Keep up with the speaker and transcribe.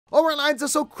Alright lads,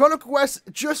 so Chronicle Quest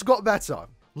just got better.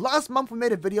 Last month we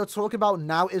made a video talking about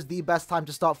now is the best time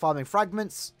to start farming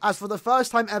fragments, as for the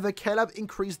first time ever, Caleb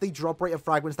increased the drop rate of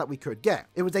fragments that we could get.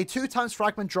 It was a 2x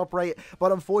fragment drop rate,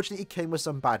 but unfortunately it came with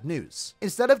some bad news.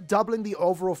 Instead of doubling the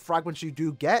overall fragments you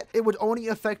do get, it would only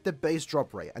affect the base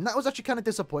drop rate, and that was actually kind of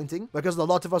disappointing, because a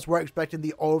lot of us were expecting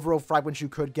the overall fragments you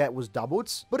could get was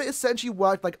doubled, but it essentially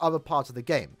worked like other parts of the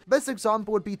game. Best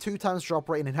example would be 2x drop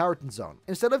rate in Inheritance Zone.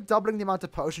 Instead of doubling the amount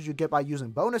of potions you get by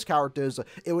using bonus characters,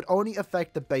 it would only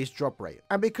affect the base drop rate.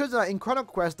 And because of that, in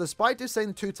Chronicle Quest, despite this saying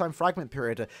the 2-time fragment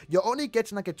period, you're only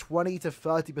getting like a 20 to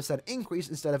 30% increase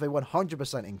instead of a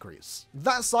 100% increase.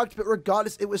 That sucked, but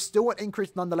regardless, it was still an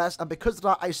increase nonetheless, and because of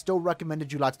that, I still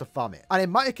recommended you lads to farm it. And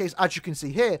in my case, as you can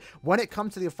see here, when it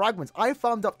comes to the fragments, I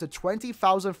farmed up to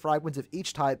 20,000 fragments of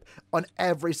each type on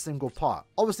every single part.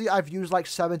 Obviously, I've used like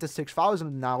 7 to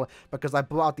 6,000 now because I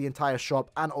bought out the entire shop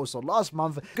and also last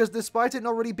month, because despite it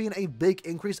not really being a big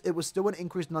increase, it was still an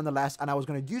increase nonetheless, and I was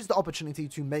going to use the opportunity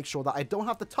to make sure that I don't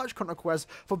have to touch Chronicle Quest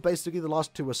for basically the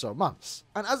last 2 or so months.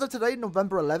 And as of today,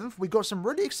 November 11th, we got some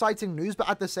really exciting news, but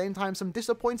at the same time, some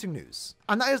disappointing news.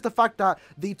 And that is the fact that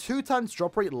the 2x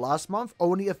drop rate last month,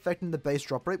 only affecting the base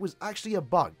drop rate, was actually a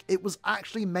bug. It was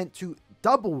actually meant to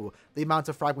double the amount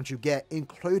of fragments you get,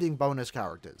 including bonus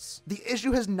characters. The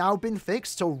issue has now been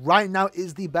fixed, so right now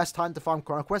is the best time to farm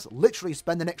Chronicle Quest. Literally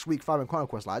spend the next week farming Chronicle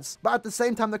Quest, lads. But at the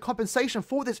same time, the compensation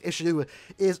for this issue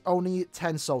is only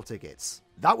 10 soul tickets.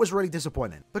 That was really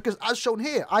disappointing, because as shown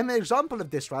here, I'm an example of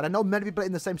this, right? I know many people are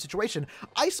in the same situation.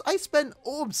 I spent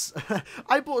orbs.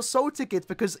 I bought soul tickets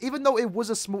because even though it was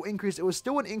a small increase, it was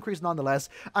still an increase nonetheless,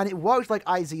 and it worked like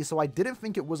IZ, so I didn't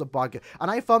think it was a bug.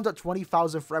 And I farmed up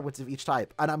 20,000 fragments of each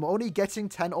type, and I'm only getting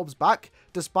 10 orbs back,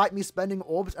 despite me spending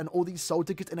orbs and all these soul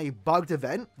tickets in a bugged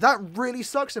event. That really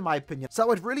sucks in my opinion.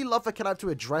 So I'd really love for Caleb to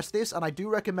address this, and I do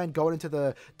recommend going into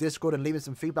the Discord and leaving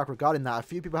some feedback regarding that. A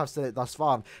few people have said it thus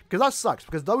far, because that sucks.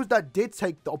 Because those that did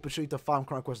take the opportunity to farm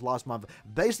Chronicle Quest last month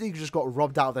basically just got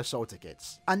robbed out of their soul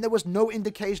tickets. And there was no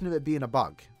indication of it being a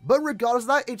bug. But regardless of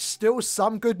that, it's still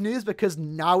some good news, because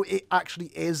now it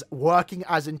actually is working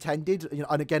as intended. You know,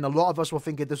 and again, a lot of us were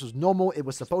thinking this was normal, it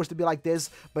was supposed to be like this,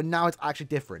 but now it's actually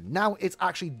different. Now it's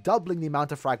actually doubling the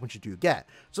amount of fragments you do get.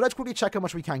 So let's quickly check how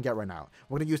much we can get right now.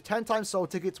 We're going to use 10 times soul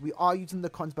tickets. We are using the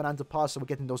Cons Bonanza Pass, so we're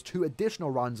getting those 2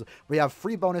 additional runs. We have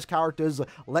 3 bonus characters.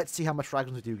 Let's see how much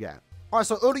fragments we do get. Alright,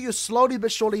 so Aaroniero slowly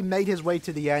but surely made his way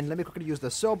to the end. Let me quickly use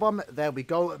the Soul Bomb. There we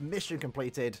go. Mission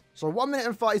completed. So 1 minute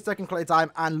and 30-second play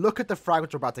time, and look at the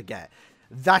fragments we're about to get.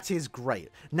 That is great.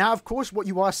 Now, of course, what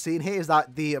you are seeing here is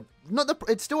that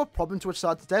it's still a problem to a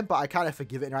certain extent, but I kind of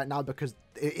forgive it right now because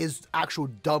it is actual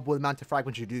double the amount of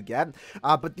fragments you do get.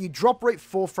 But the drop rate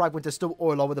for fragments is still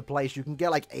all over the place. You can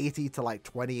get like 80 to like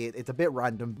 20. It's a bit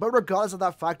random. But regardless of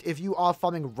that fact, if you are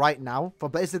farming right now, for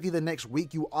basically the next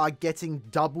week, you are getting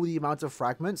double the amount of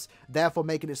fragments, therefore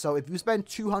making it so if you spend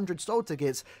 200 soul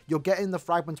tickets, you're getting the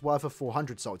fragments worth of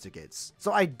 400 soul tickets.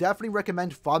 So I definitely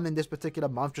recommend farming this particular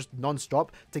month just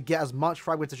non-stop to get as much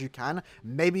fragments as you can.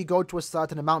 Maybe go to a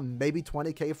certain amount, maybe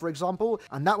 20k for example,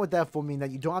 and that would therefore mean that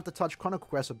you don't have to touch Chronicle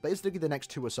Quest for basically the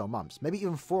next 2 or so months, maybe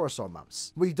even 4 or so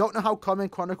months. We don't know how common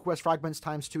Chronicle Quest fragments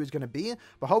times 2 is going to be,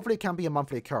 but hopefully it can be a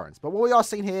monthly occurrence. But what we are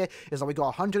seeing here is that we got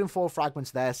 104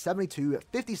 fragments there, 72,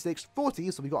 56,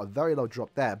 40, so we got a very low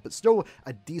drop there, but still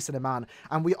a decent amount,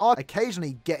 and we are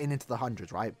occasionally getting into the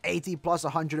hundreds, right? 80 plus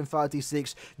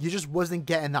 136, you just wasn't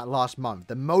getting that last month.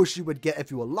 The most you would get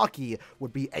if you were lucky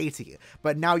would be 80,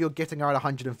 but now you're getting around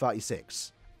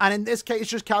 136. And in this case,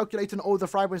 just calculating all the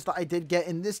fragments that I did get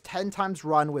in this 10 times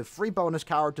run with 3 bonus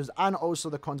characters and also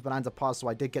the Cons Bonanza Pass, so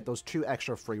I did get those 2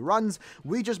 extra free runs,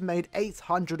 we just made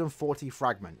 840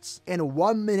 fragments in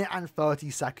 1 minute and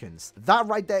 30 seconds. That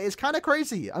right there is kind of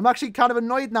crazy. I'm actually kind of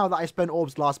annoyed now that I spent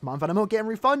orbs last month and I'm not getting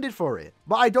refunded for it.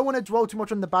 But I don't want to dwell too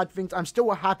much on the bad things. I'm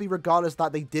still happy regardless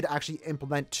that they did actually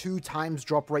implement 2 times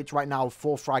drop rates right now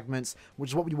for fragments, which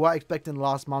is what we were expecting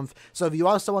last month. So if you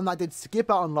are someone that did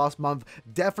skip out on last month,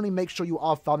 definitely make sure you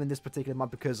are farming this particular month,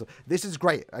 because this is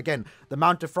great. Again, the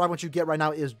amount of fragments you get right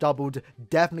now is doubled.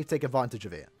 Definitely take advantage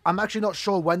of it. I'm actually not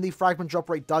sure when the fragment drop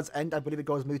rate does end. I believe it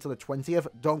goes maybe till the 20th.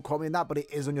 Don't quote me on that, but it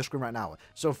is on your screen right now.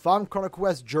 So farm Chronicle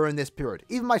Quest during this period.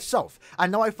 Even myself, I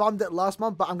know I farmed it last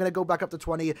month, but I'm going to go back up to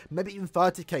 20, maybe even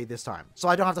 30k this time. So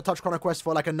I don't have to touch Chronicle Quest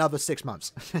for like another 6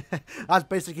 months. That's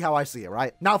basically how I see it,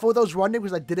 right? Now, for those wondering,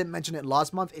 because I didn't mention it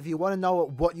last month, if you want to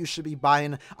know what you should be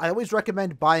buying, I always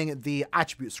recommend buying the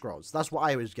attribute attribute scrolls. That's what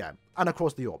I always get. And of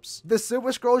course the orbs. The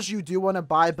silver scrolls you do want to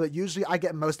buy, but usually I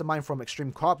get most of mine from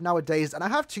Extreme Co-op nowadays, and I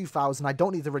have 2,000. I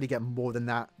don't need to really get more than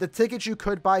that. The tickets you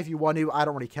could buy if you want to, I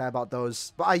don't really care about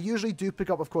those. But I usually do pick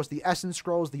up, of course, the essence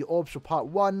scrolls, the orbs for part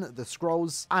 1, the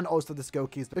scrolls, and also the skill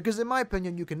keys, because in my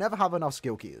opinion, you can never have enough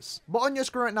skill keys. But on your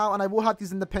screen right now, and I will have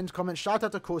these in the pinned comments, shout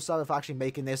out to Corsair for actually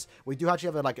making this. We do actually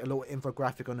have a little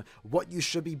infographic on what you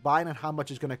should be buying and how much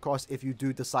it's going to cost if you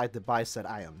do decide to buy said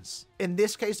items. In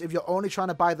this case, if you're only trying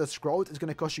to buy the scrolls, it's going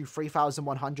to cost you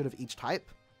 3,100 of each type.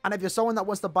 And if you're someone that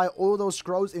wants to buy all those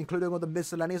scrolls, including all the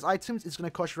miscellaneous items, it's going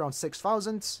to cost you around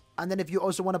 6,000. And then if you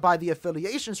also want to buy the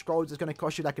affiliation scrolls, it's going to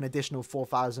cost you like an additional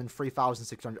 4,000,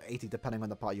 3,680, depending on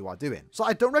the part you are doing. So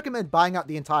I don't recommend buying out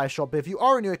the entire shop, but if you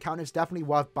are a new account, it's definitely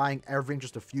worth buying everything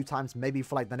just a few times, maybe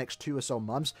for like the next 2 or so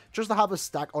months, just to have a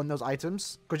stack on those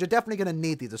items. Because you're definitely going to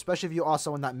need these, especially if you are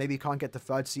someone that maybe can't get the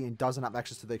third seat and doesn't have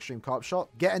access to the Extreme Co-op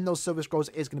shop. Getting those silver scrolls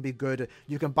is going to be good.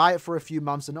 You can buy it for a few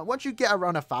months, and once you get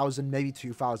around 1,000, maybe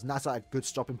 2,000, that's like a good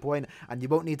stopping point, and you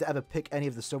won't need to ever pick any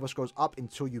of the silver scrolls up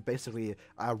until you basically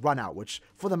run out, which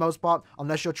for the most part,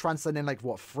 unless you're transcending like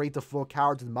what 3 to 4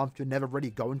 characters a month, you're never really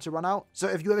going to run out. So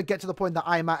if you ever get to the point that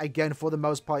I'm at, again, for the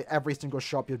most part, every single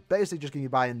shop, you're basically just going to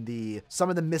be buying some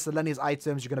of the miscellaneous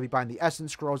items. You're going to be buying the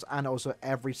essence scrolls and also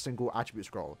every single attribute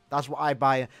scroll. That's what I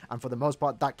buy, and for the most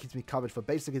part, that keeps me covered for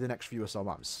basically the next few or so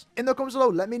months. In the comments below,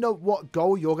 let me know what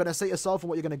goal you're going to set yourself and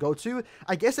what you're going to go to.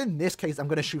 I guess in this case, I'm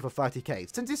going to shoot for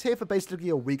 30k. Since it's here for basically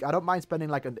a week, I don't mind spending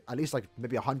like at least like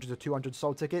maybe 100 to 200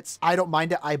 soul tickets. I don't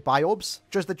mind it. I buy orbs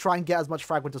just to try and get as much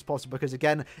fragment as possible, because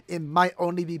again, it might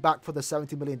only be back for the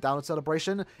 70 million download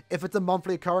celebration. If it's a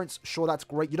monthly occurrence, sure, that's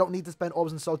great. You don't need to spend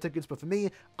orbs and soul tickets, but for me,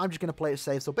 I'm just going to play it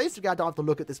safe. So basically, I don't have to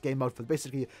look at this game mode for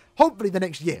basically, hopefully, the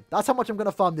next year. That's how much I'm going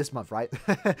to farm this month, right?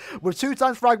 With 2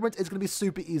 times fragment, it's going to be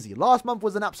super easy. Last month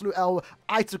was an absolute L.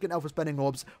 I took an L for spending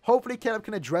orbs. Hopefully, Caleb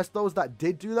can address those that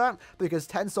did do that, because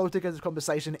 10 soul tickets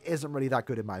compensation isn't really that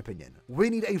good in my opinion. We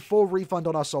need a full refund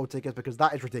on our soul tickets, because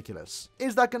that is ridiculous.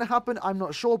 Is that going to happen? I'm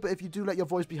not sure, but if you do let your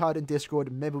voice be heard in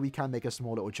Discord, maybe we can make a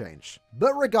small little change.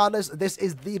 But regardless, this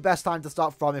is the best time to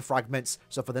start farming fragments,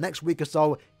 so for the next week or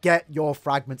so, get your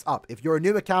fragments up. If you're a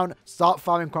new account, start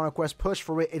farming CHRONICLE, push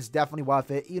through it. It's definitely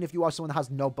worth it, even if you are someone that has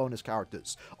no bonus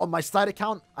characters. On my side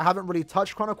account, I haven't really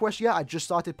touched CHRONICLE yet. I just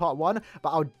started part 1, but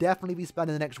I'll definitely be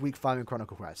spending the next week farming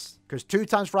CHRONICLE, because 2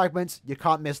 times fragments, you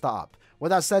can't mess that up. With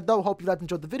that said though, hope you guys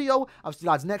enjoyed the video. I'll see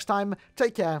you guys next time.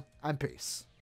 Take care and peace.